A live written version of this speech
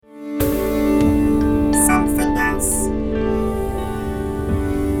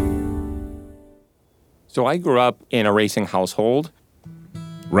So I grew up in a racing household.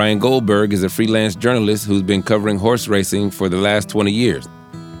 Ryan Goldberg is a freelance journalist who's been covering horse racing for the last 20 years.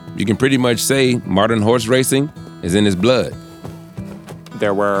 You can pretty much say modern horse racing is in his blood.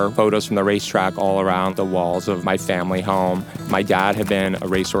 There were photos from the racetrack all around the walls of my family home. My dad had been a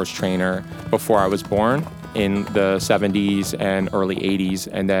racehorse trainer before I was born in the 70s and early 80s,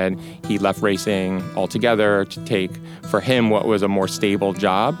 and then he left racing altogether to take, for him, what was a more stable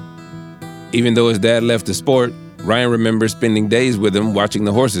job. Even though his dad left the sport, Ryan remembers spending days with him watching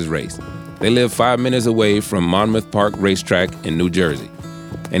the horses race. They live 5 minutes away from Monmouth Park Racetrack in New Jersey,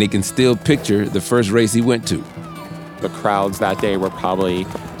 and he can still picture the first race he went to. The crowds that day were probably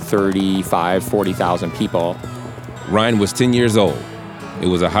 35,000, 40,000 people. Ryan was 10 years old. It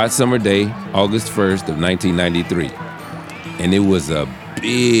was a hot summer day, August 1st of 1993, and it was a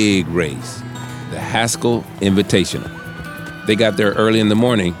big race, the Haskell Invitational. They got there early in the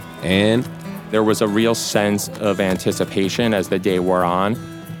morning, and there was a real sense of anticipation as the day wore on.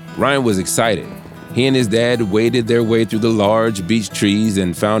 Ryan was excited. He and his dad waded their way through the large beech trees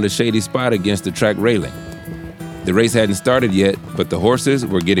and found a shady spot against the track railing. The race hadn't started yet, but the horses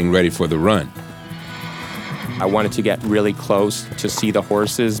were getting ready for the run. I wanted to get really close to see the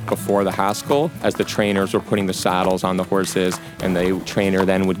horses before the Haskell as the trainers were putting the saddles on the horses, and the trainer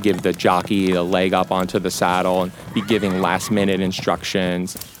then would give the jockey a leg up onto the saddle and be giving last-minute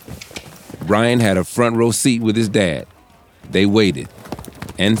instructions. Ryan had a front row seat with his dad. They waited,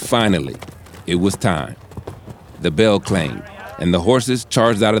 and finally, it was time. The bell clanged, and the horses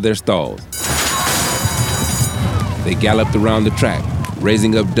charged out of their stalls. They galloped around the track,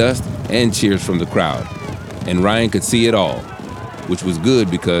 raising up dust and cheers from the crowd. And Ryan could see it all, which was good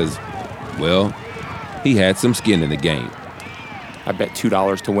because, well, he had some skin in the game. I bet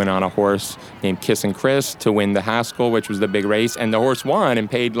 $2 to win on a horse named Kissin' Chris to win the Haskell, which was the big race, and the horse won and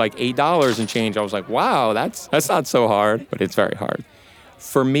paid like $8 and change. I was like, wow, that's not so hard, but it's very hard.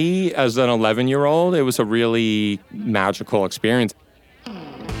 For me, as an 11-year-old, it was a really magical experience.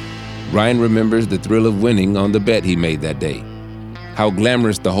 Ryan remembers the thrill of winning on the bet he made that day. How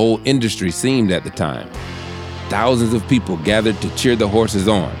glamorous the whole industry seemed at the time. Thousands of people gathered to cheer the horses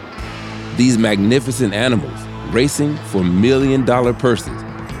on. These magnificent animals racing for million-dollar purses.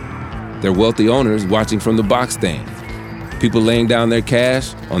 Their wealthy owners watching from the box stands. People laying down their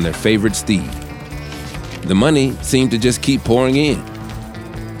cash on their favorite steed. The money seemed to just keep pouring in.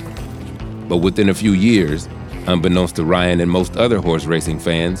 But within a few years, unbeknownst to Ryan and most other horse racing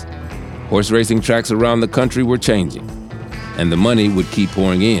fans, horse racing tracks around the country were changing, and the money would keep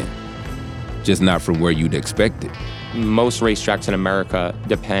pouring in, just not from where you'd expect it. Most racetracks in America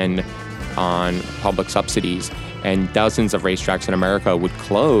depend on public subsidies, and dozens of racetracks in America would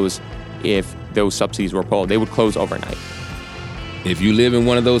close if those subsidies were pulled. They would close overnight. If you live in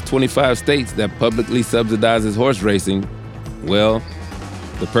one of those 25 states that publicly subsidizes horse racing, well,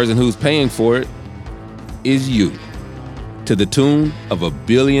 the person who's paying for it is you, to the tune of $1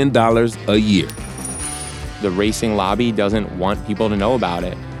 billion a year. The racing lobby doesn't want people to know about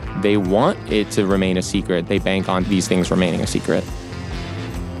it. They want it to remain a secret. They bank on these things remaining a secret.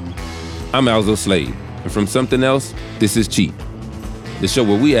 I'm Alzo Slade, and from Something Else, this is Cheap, the show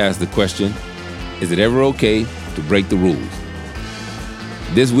where we ask the question, is it ever okay to break the rules?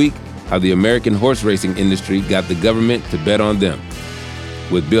 This week, how the American horse racing industry got the government to bet on them,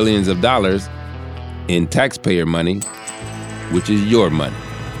 with billions of dollars in taxpayer money, which is your money.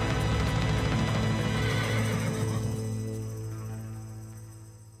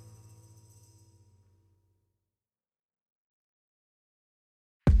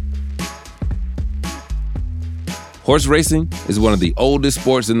 Horse racing is one of the oldest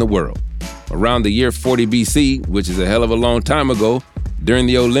sports in the world. Around the year 40 BC, which is a hell of a long time ago, during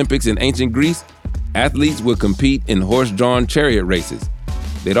the Olympics in ancient Greece, athletes would compete in horse-drawn chariot races.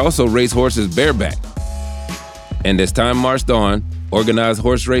 They'd also race horses bareback. And as time marched on, organized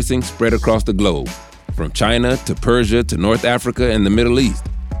horse racing spread across the globe, from China to Persia to North Africa and the Middle East.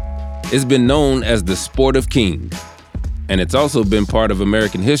 It's been known as the sport of kings, and it's also been part of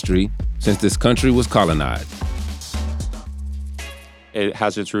American history since this country was colonized. It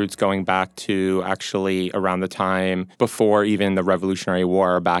has its roots going back to actually around the time before even the Revolutionary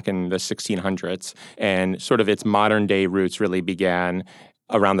War, back in the 1600s. And sort of its modern day roots really began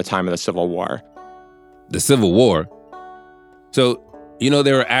around the time of the Civil War. The Civil War? So,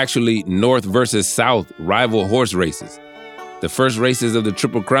 there were actually North versus South rival horse races. The first races of the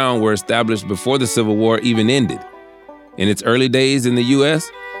Triple Crown were established before the Civil War even ended. In its early days in the U.S.,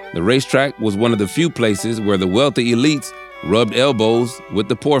 the racetrack was one of the few places where the wealthy elites rubbed elbows with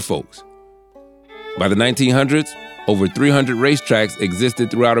the poor folks. By the 1900s, over 300 racetracks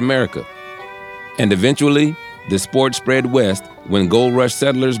existed throughout America. And eventually, the sport spread west when gold rush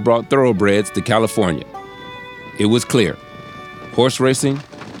settlers brought thoroughbreds to California. It was clear. Horse racing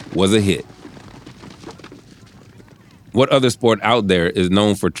was a hit. What other sport out there is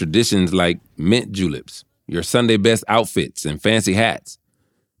known for traditions like mint juleps, your Sunday best outfits, and fancy hats?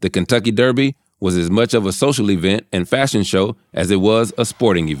 The Kentucky Derby was as much of a social event and fashion show as it was a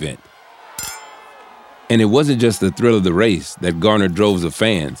sporting event. And it wasn't just the thrill of the race that garnered droves of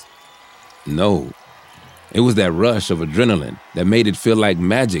fans. No, it was that rush of adrenaline that made it feel like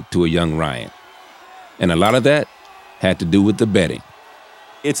magic to a young Ryan. And a lot of that had to do with the betting.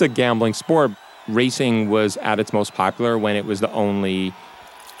 It's a gambling sport. Racing was at its most popular when it was the only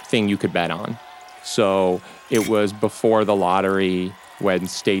thing you could bet on. So it was before the lottery, when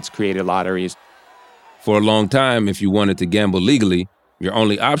states created lotteries. For a long time, if you wanted to gamble legally, your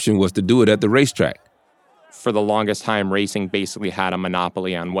only option was to do it at the racetrack. For the longest time, racing basically had a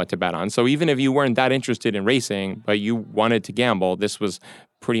monopoly on what to bet on. So even if you weren't that interested in racing, but you wanted to gamble, this was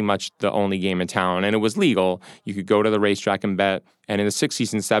pretty much the only game in town. And it was legal. You could go to the racetrack and bet. And in the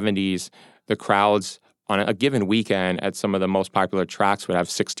 60s and 70s, the crowds on a given weekend at some of the most popular tracks would have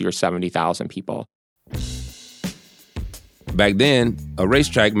 60 or 70,000 people. Back then, a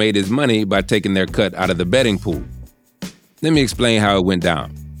racetrack made its money by taking their cut out of the betting pool. Let me explain how it went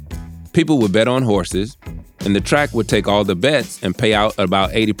down. People would bet on horses, and the track would take all the bets and pay out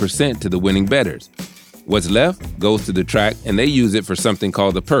about 80% to the winning bettors. What's left goes to the track, and they use it for something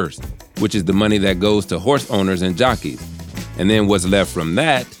called the purse, which is the money that goes to horse owners and jockeys. And then what's left from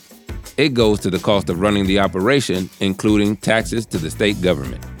that, it goes to the cost of running the operation, including taxes to the state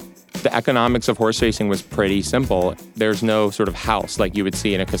government. The economics of horse racing was pretty simple. There's no sort of house like you would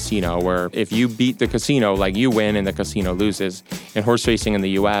see in a casino where if you beat the casino, like you win and the casino loses. In horse racing in the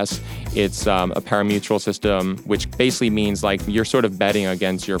US, it's a parimutuel system, which basically means like you're sort of betting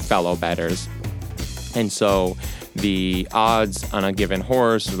against your fellow bettors. And so the odds on a given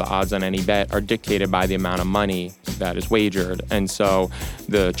horse or the odds on any bet are dictated by the amount of money that is wagered. And so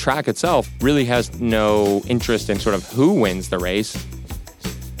the track itself really has no interest in sort of who wins the race.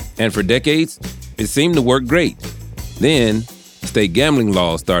 And for decades, it seemed to work great. Then, state gambling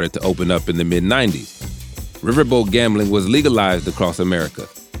laws started to open up in the mid-90s. Riverboat gambling was legalized across America.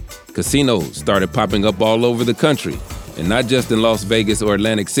 Casinos started popping up all over the country, and not just in Las Vegas or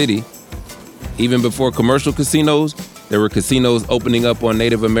Atlantic City. Even before commercial casinos, there were casinos opening up on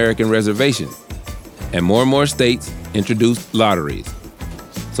Native American reservations. And more states introduced lotteries.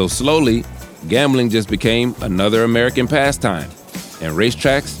 So slowly, gambling just became another American pastime, and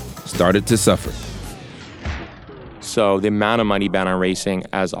racetracks started to suffer. So the amount of money bet on racing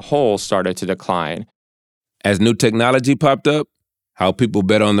as a whole started to decline. As new technology popped up, how people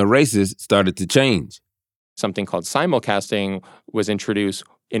bet on the races started to change. Something called simulcasting was introduced,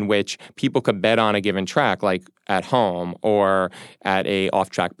 in which people could bet on a given track, like at home or at a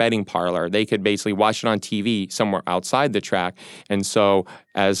off-track betting parlor. They could basically watch it on TV somewhere outside the track. And so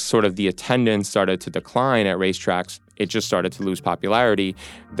as sort of the attendance started to decline at racetracks, it just started to lose popularity.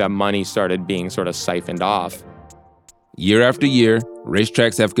 The money started being sort of siphoned off. Year after year,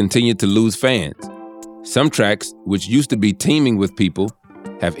 racetracks have continued to lose fans. Some tracks, which used to be teeming with people,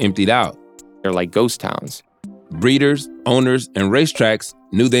 have emptied out. They're like ghost towns. Breeders, owners, and racetracks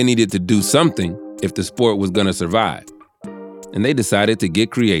knew they needed to do something if the sport was going to survive. And they decided to get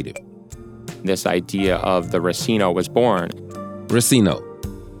creative. This idea of the racino was born. Racino,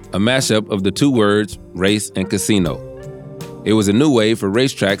 a mashup of the two words race and casino. It was a new way for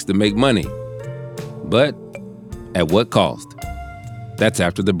racetracks to make money. But at what cost? That's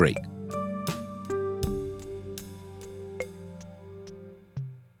after the break.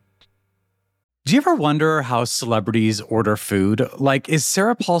 Do you ever wonder how celebrities order food? Like, is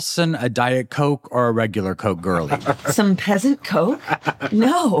Sarah Paulson a Diet Coke or a regular Coke girlie? Some peasant Coke?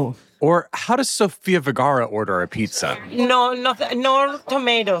 No. Or how does Sofia Vergara order a pizza? No, nothing, no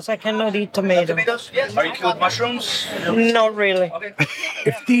tomatoes. I cannot eat tomatoes. Tomatoes? Yes. Are you cool with mushrooms? Not really.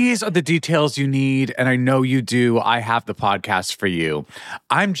 If these are the details you need, and I know you do, I have the podcast for you.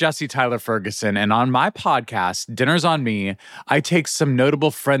 I'm Jesse Tyler Ferguson, and on my podcast, Dinners on Me, I take some notable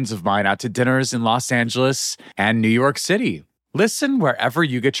friends of mine out to dinners in Los Angeles and New York City. Listen wherever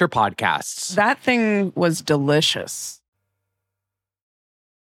you get your podcasts. That thing was delicious.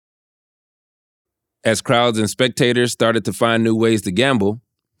 As crowds and spectators started to find new ways to gamble,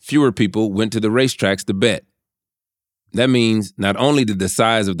 fewer people went to the racetracks to bet. That means not only did the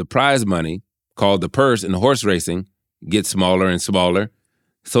size of the prize money, called the purse in horse racing, get smaller and smaller,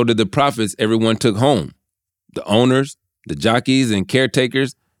 so did the profits everyone took home. The owners, the jockeys and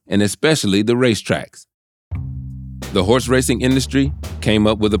caretakers, and especially the racetracks. The horse racing industry came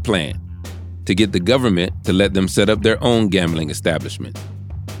up with a plan. to get the government to let them set up their own gambling establishment.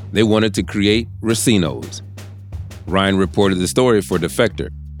 They wanted to create racinos. Ryan reported the story for Defector.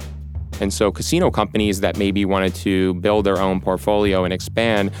 And so casino companies that maybe wanted to build their own portfolio and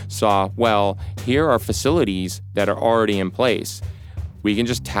expand saw, well, here are facilities that are already in place. We can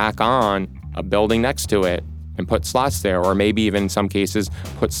just tack on a building next to it and put slots there, or maybe even in some cases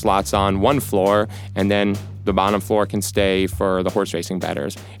put slots on one floor, and then the bottom floor can stay for the horse racing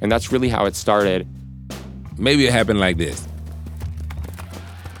bettors. And that's really how it started. Maybe it happened like this.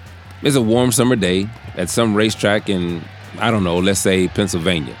 It's a warm summer day at some racetrack in, let's say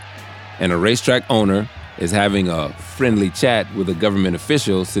Pennsylvania. And a racetrack owner is having a friendly chat with a government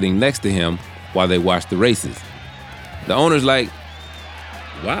official sitting next to him while they watch the races. The owner's like,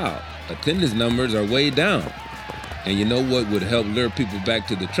 wow, attendance numbers are way down. And you know what would help lure people back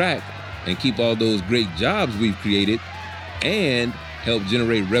to the track and keep all those great jobs we've created and help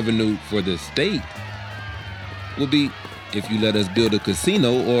generate revenue for the state would be if you let us build a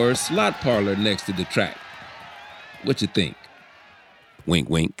casino or slot parlor next to the track. What you think? Wink,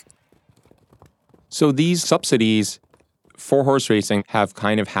 wink. So these subsidies for horse racing have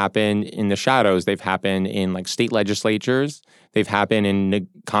kind of happened in the shadows. They've happened in like state legislatures. They've happened in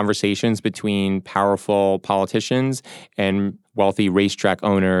conversations between powerful politicians and wealthy racetrack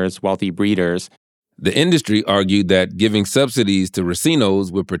owners, wealthy breeders. The industry argued that giving subsidies to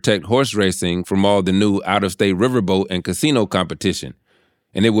racinos would protect horse racing from all the new out-of-state riverboat and casino competition.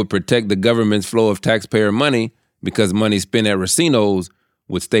 And it would protect the government's flow of taxpayer money because money spent at racinos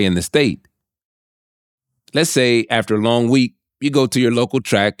would stay in the state. Let's say after a long week, you go to your local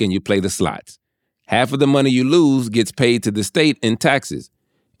track and you play the slots. Half of the money you lose gets paid to the state in taxes,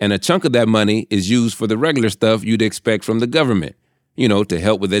 and a chunk of that money is used for the regular stuff you'd expect from the government, to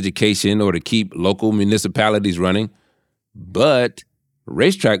help with education or to keep local municipalities running. But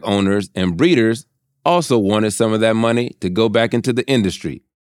racetrack owners and breeders also wanted some of that money to go back into the industry.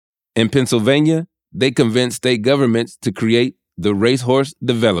 In Pennsylvania, they convinced state governments to create the Racehorse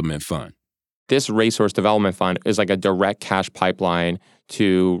Development Fund. This racehorse development fund is like a direct cash pipeline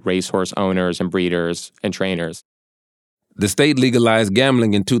to racehorse owners and breeders and trainers. The state legalized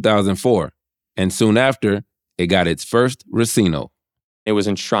gambling in 2004, and soon after, it got its first racino. It was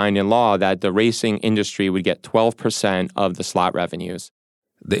enshrined in law that the racing industry would get 12% of the slot revenues.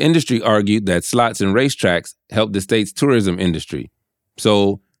 The industry argued that slots and racetracks helped the state's tourism industry.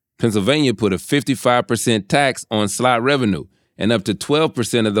 So Pennsylvania put a 55% tax on slot revenue, and up to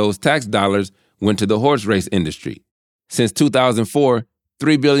 12% of those tax dollars went to the horse race industry. Since 2004,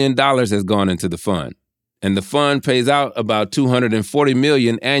 $3 billion has gone into the fund, and the fund pays out about $240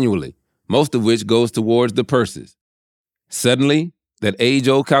 million annually, most of which goes towards the purses. Suddenly, that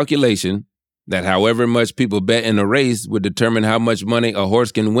age-old calculation that however much people bet in a race would determine how much money a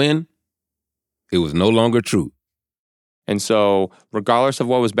horse can win, it was no longer true. And so, regardless of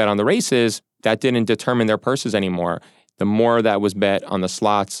what was bet on the races, that didn't determine their purses anymore. The more that was bet on the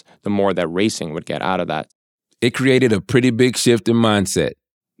slots, the more that racing would get out of that. It created a pretty big shift in mindset.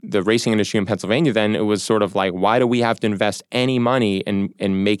 The racing industry in Pennsylvania then, it was sort of like, why do we have to invest any money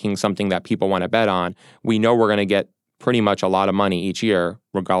in making something that people want to bet on? We know we're going to get pretty much a lot of money each year,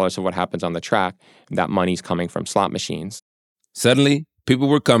 regardless of what happens on the track. That money's coming from slot machines. Suddenly, people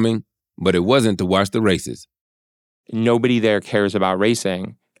were coming, but it wasn't to watch the races. Nobody there cares about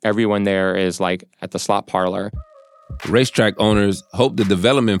racing. Everyone there is like at the slot parlor. Racetrack owners hoped the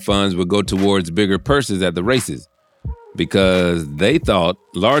development funds would go towards bigger purses at the races because they thought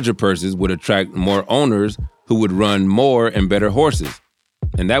larger purses would attract more owners who would run more and better horses.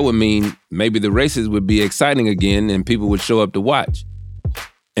 And that would mean maybe the races would be exciting again and people would show up to watch.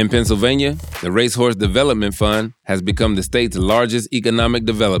 In Pennsylvania, the Racehorse Development Fund has become the state's largest economic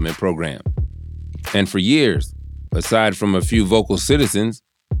development program. And for years, aside from a few vocal citizens,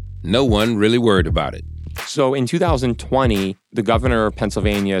 no one really worried about it. So in 2020, the governor of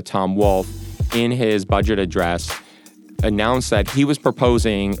Pennsylvania, Tom Wolf, in his budget address, announced that he was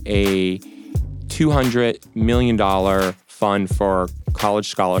proposing a $200 million fund for college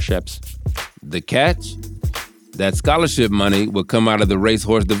scholarships. The catch? That scholarship money would come out of the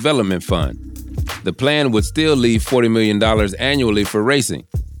Racehorse Development Fund. The plan would still leave $40 million annually for racing,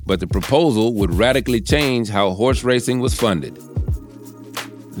 but the proposal would radically change how horse racing was funded.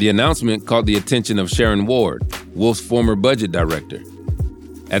 The announcement caught the attention of Sharon Ward, Wolf's former budget director.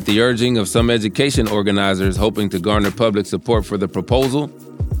 At the urging of some education organizers hoping to garner public support for the proposal,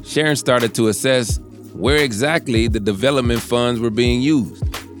 Sharon started to assess where exactly the development funds were being used.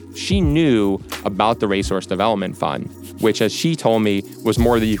 She knew about the Racehorse Development Fund, which, as she told me, was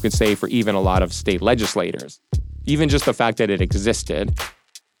more than you could say for even a lot of state legislators. Even just the fact that it existed.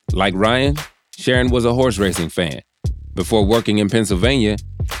 Like Ryan, Sharon was a horse racing fan. Before working in Pennsylvania,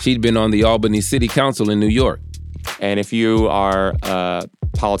 she'd been on the Albany City Council in New York. And if you are a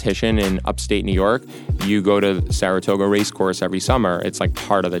politician in upstate New York, you go to Saratoga Racecourse every summer. It's like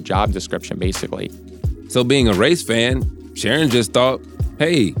part of the job description, basically. So being a race fan, Sharon just thought,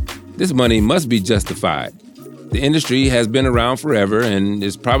 hey, this money must be justified. The industry has been around forever and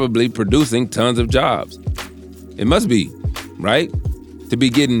is probably producing tons of jobs. It must be, right? To be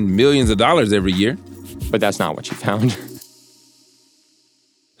getting millions of dollars every year. But that's not what she found.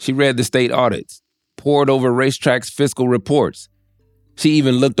 She read the state audits, pored over racetracks' fiscal reports. She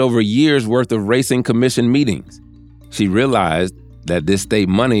even looked over years' worth of racing commission meetings. She realized that this state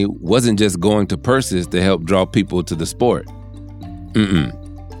money wasn't just going to purses to help draw people to the sport.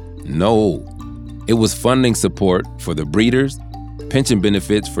 No, it was funding support for the breeders, pension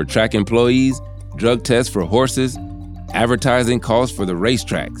benefits for track employees, drug tests for horses, advertising costs for the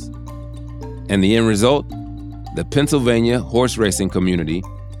racetracks. And the end result? The Pennsylvania horse racing community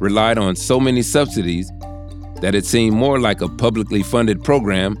relied on so many subsidies that it seemed more like a publicly funded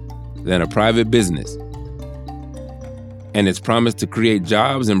program than a private business. And its promise to create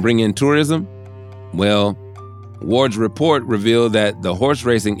jobs and bring in tourism? Well, Ward's report revealed that the horse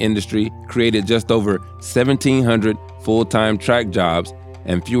racing industry created just over 1,700 full-time track jobs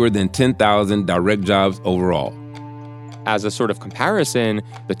and fewer than 10,000 direct jobs overall. As a sort of comparison,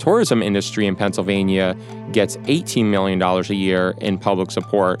 the tourism industry in Pennsylvania gets $18 million a year in public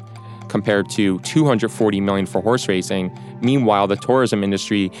support compared to $240 million for horse racing. Meanwhile, the tourism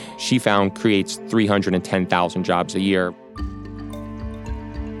industry, she found, creates 310,000 jobs a year.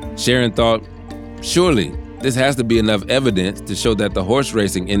 Sharon thought, surely this has to be enough evidence to show that the horse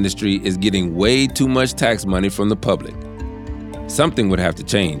racing industry is getting way too much tax money from the public. Something would have to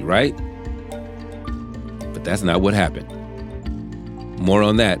change, right? But that's not what happened. More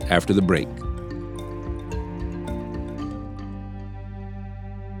on that after the break.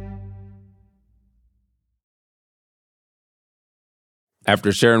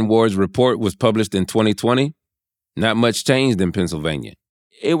 After Sharon Ward's report was published in 2020, not much changed in Pennsylvania.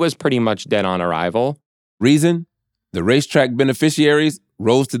 It was pretty much dead on arrival. Reason? The racetrack beneficiaries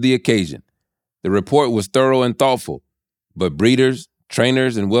rose to the occasion. The report was thorough and thoughtful, but breeders,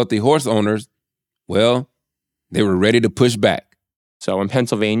 trainers, and wealthy horse owners, well, they were ready to push back. So in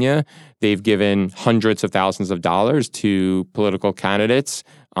Pennsylvania, they've given hundreds of thousands of dollars to political candidates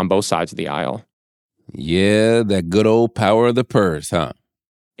on both sides of the aisle. Yeah, that good old power of the purse, huh?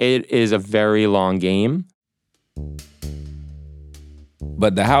 It is a very long game.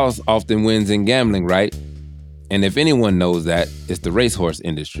 But the house often wins in gambling, right? And if anyone knows that, it's the racehorse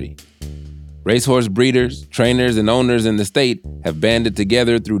industry. Racehorse breeders, trainers, and owners in the state have banded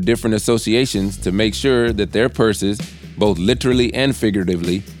together through different associations to make sure that their purses, both literally and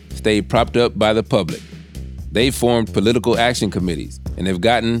figuratively, stay propped up by the public. They've formed political action committees and have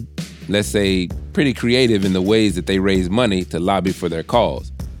gotten, let's say, pretty creative in the ways that they raise money to lobby for their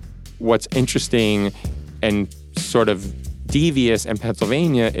cause. What's interesting and sort of devious in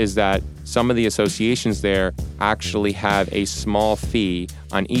Pennsylvania is that some of the associations there actually have a small fee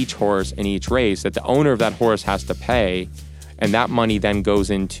on each horse in each race that the owner of that horse has to pay, and that money then goes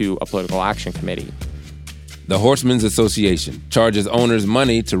into a political action committee. The Horsemen's Association charges owners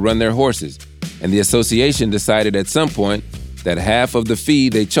money to run their horses, and the association decided at some point that half of the fee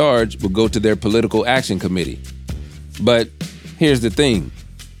they charge would go to their political action committee. But here's the thing.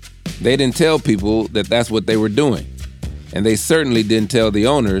 They didn't tell people that that's what they were doing. And they certainly didn't tell the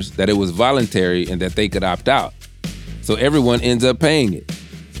owners that it was voluntary and that they could opt out. So everyone ends up paying it.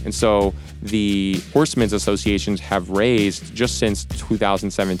 And so the horsemen's associations have raised, just since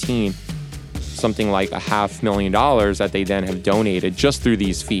 2017, something like $500,000 that they then have donated just through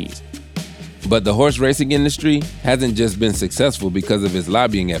these fees. But the horse racing industry hasn't just been successful because of its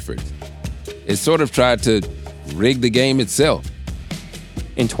lobbying efforts. It sort of tried to rig the game itself.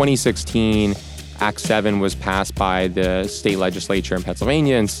 In 2016, Act 7 was passed by the state legislature in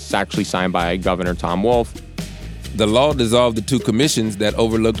Pennsylvania and it's actually signed by Governor Tom Wolf. The law dissolved the two commissions that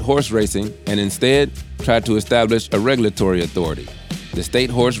overlooked horse racing and instead tried to establish a regulatory authority, the State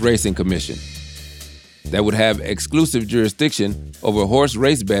Horse Racing Commission, that would have exclusive jurisdiction over horse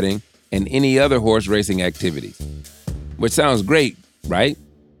race betting and any other horse racing activities. Which sounds great, right?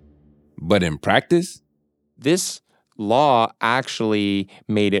 But in practice? This law actually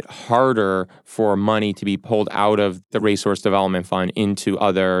made it harder for money to be pulled out of the Racehorse Development Fund into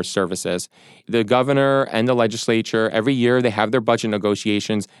other services. The governor and the legislature, every year they have their budget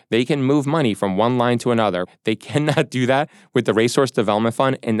negotiations. They can move money from one line to another. They cannot do that with the Racehorse Development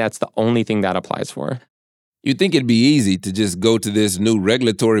Fund, and that's the only thing that applies for. You'd think it'd be easy to just go to this new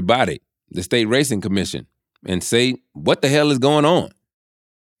regulatory body, the State Racing Commission, and say, what the hell is going on?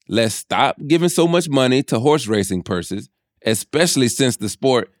 Let's stop giving so much money to horse racing purses, especially since the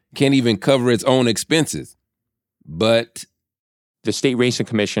sport can't even cover its own expenses. But the State Racing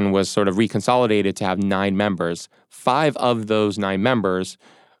Commission was sort of reconsolidated to have 9 members. 5 of those 9 members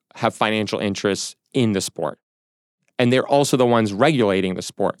have financial interests in the sport. And they're also the ones regulating the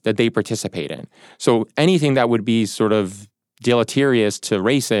sport that they participate in. So anything that would be sort of deleterious to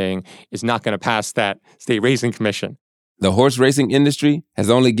racing is not going to pass that State Racing Commission. The horse racing industry has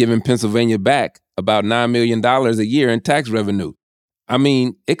only given Pennsylvania back about $9 million a year in tax revenue. I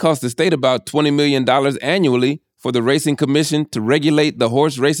mean, it costs the state about $20 million annually for the Racing Commission to regulate the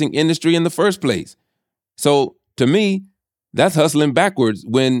horse racing industry in the first place. So, to me, that's hustling backwards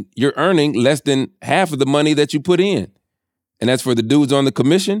when you're earning less than half of the money that you put in. And as for the dudes on the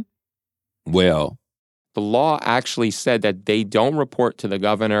commission, well, the law actually said that they don't report to the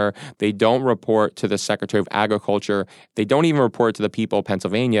governor, they don't report to the Secretary of Agriculture, they don't even report to the people of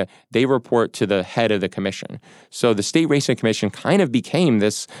Pennsylvania, they report to the head of the commission. So the State Racing Commission kind of became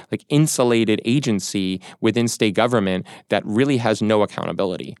this like insulated agency within state government that really has no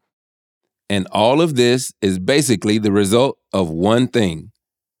accountability. And all of this is basically the result of one thing: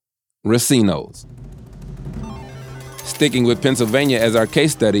 racinos. Sticking with Pennsylvania as our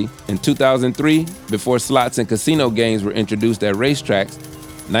case study, in 2003, before slots and casino games were introduced at racetracks,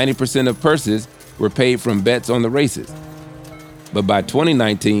 90% of purses were paid from bets on the races. But by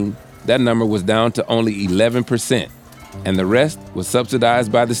 2019, that number was down to only 11%, and the rest was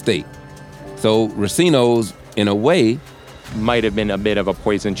subsidized by the state. So racinos, in a way, might have been a bit of a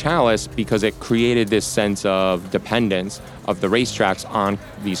poison chalice because it created this sense of dependence of the racetracks on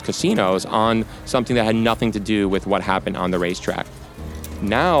these casinos, on something that had nothing to do with what happened on the racetrack.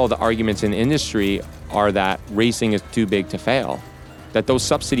 Now the arguments in the industry are that racing is too big to fail, that those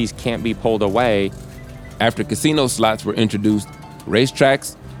subsidies can't be pulled away. After casino slots were introduced,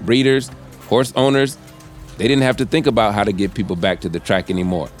 racetracks, breeders, horse owners, they didn't have to think about how to get people back to the track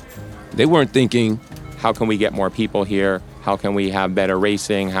anymore. They weren't thinking, how can we get more people here? How can we have better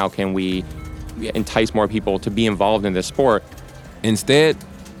racing? How can we entice more people to be involved in this sport? Instead,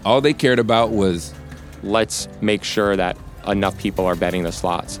 all they cared about was, let's make sure that enough people are betting the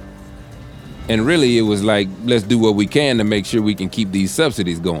slots. And really, it was like, let's do what we can to make sure we can keep these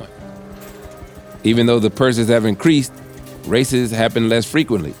subsidies going. Even though the purses have increased, races happen less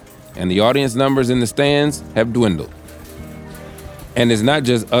frequently, and the audience numbers in the stands have dwindled. And it's not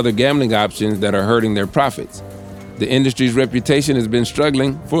just other gambling options that are hurting their profits. The industry's reputation has been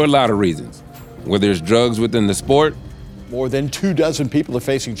struggling for a lot of reasons. Whether it's drugs within the sport, more than 24 people are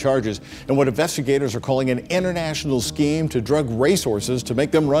facing charges in what investigators are calling an international scheme to drug racehorses to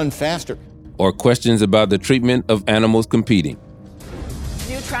make them run faster, or questions about the treatment of animals competing.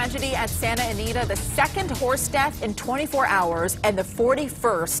 New tragedy at Santa Anita, the second horse death in 24 hours and the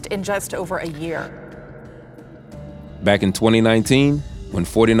 41st in just over a year. Back in 2019, when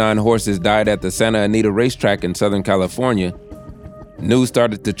 49 horses died at the Santa Anita racetrack in Southern California, news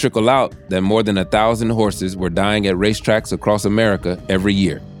started to trickle out that more than 1,000 horses were dying at racetracks across America every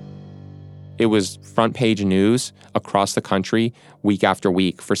year. It was front page news across the country week after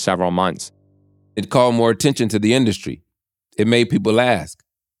week for several months. It called more attention to the industry. It made people ask,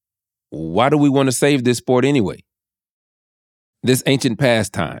 why do we want to save this sport anyway? This ancient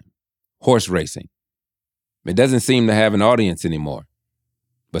pastime, horse racing, it doesn't seem to have an audience anymore.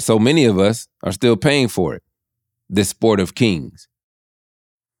 But so many of us are still paying for it, this sport of kings.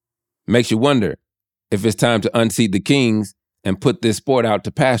 Makes you wonder if it's time to unseat the kings and put this sport out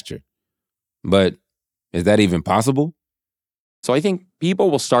to pasture. But is that even possible? So I think people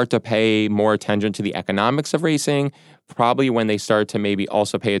will start to pay more attention to the economics of racing, probably when they start to maybe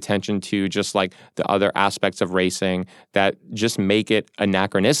also pay attention to just like the other aspects of racing that just make it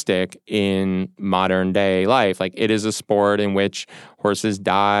anachronistic in modern day life. Like it is a sport in which horses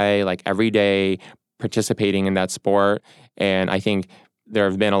die like every day participating in that sport. And I think there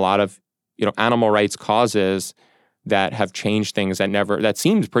have been a lot of, animal rights causes that have changed things that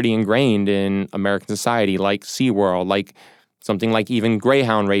seemed pretty ingrained in American society, like SeaWorld, like something like even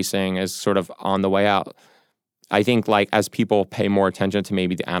greyhound racing is sort of on the way out. I think like as people pay more attention to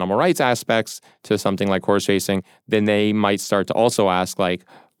maybe the animal rights aspects to something like horse racing, then they might start to also ask like,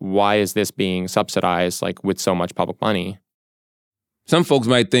 why is this being subsidized like with so much public money? Some folks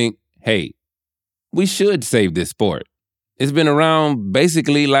might think, hey, we should save this sport. It's been around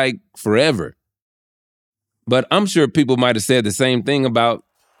basically like forever. But I'm sure people might have said the same thing about,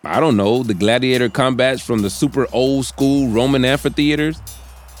 I don't know, the gladiator combats from the super old school Roman amphitheaters.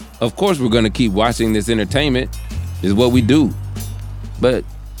 Of course we're going to keep watching this entertainment. It's what we do. But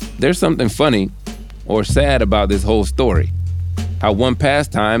there's something funny or sad about this whole story. How one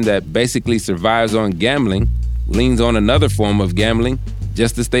pastime that basically survives on gambling leans on another form of gambling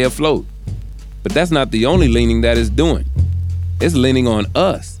just to stay afloat. But that's not the only leaning that it's doing. It's leaning on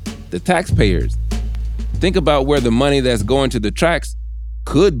us, the taxpayers. Think about where the money that's going to the tracks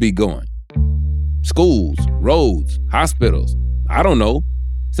could be going. Schools, roads, hospitals, I don't know.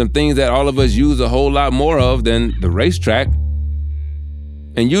 Some things that all of us use a whole lot more of than the racetrack.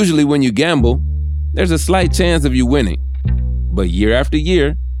 And usually when you gamble, there's a slight chance of you winning. But year after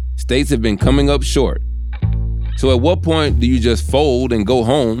year, states have been coming up short. So at what point do you just fold and go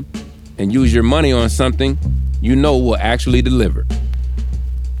home and use your money on something you know will actually deliver?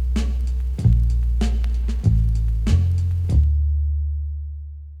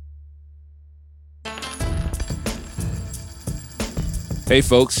 Hey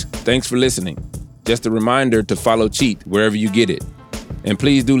folks, thanks for listening. Just a reminder to follow Cheat wherever you get it. And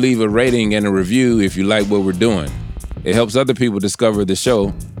please do leave a rating and a review if you like what we're doing. It helps other people discover the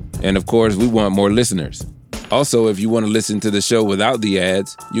show. And of course, we want more listeners. Also, if you want to listen to the show without the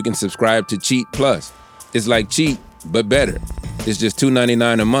ads, you can subscribe to Cheat Plus. It's like Cheat, but better. It's just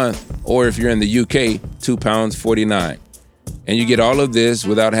 $2.99 a month, or if you're in the UK, £2.49. And you get all of this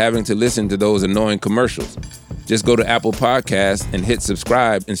without having to listen to those annoying commercials. Just go to Apple Podcasts and hit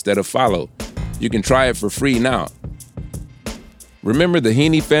subscribe instead of follow. You can try it for free now. Remember the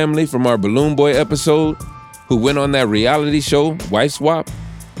Heaney family from our Balloon Boy episode who went on that reality show, Wife Swap?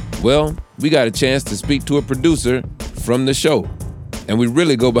 Well, we got a chance to speak to a producer from the show, and we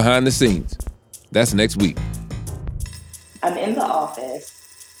really go behind the scenes. That's next week. I'm in the office,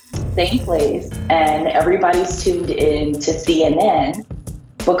 same place, and everybody's tuned in to CNN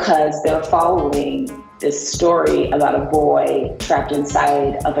because they're following this story about a boy trapped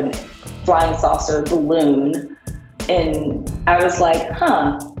inside of a flying saucer balloon. And I was like,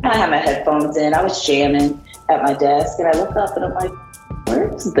 I had my headphones in. I was jamming at my desk, and I look up and I'm like,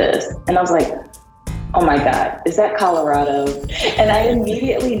 where is this? And I was like, oh my God, is that Colorado? And I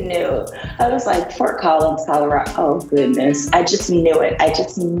immediately knew. I was like, Fort Collins, Colorado. Oh goodness. I just knew it. I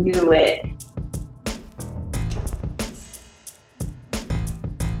just knew it.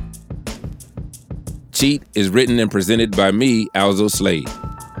 Cheat is written and presented by me, Alzo Slade.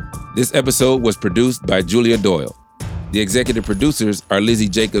 This episode was produced by Julia Doyle. The executive producers are Lizzie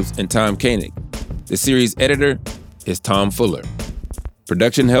Jacobs and Tom Koenig. The series editor is Tom Fuller.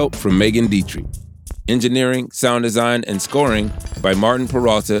 Production help from Megan Dietrich. Engineering, sound design, and scoring by Martin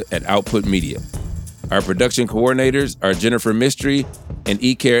Peralta at Output Media. Our production coordinators are Jennifer Mistry and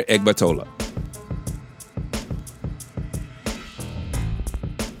Iker Egbatola.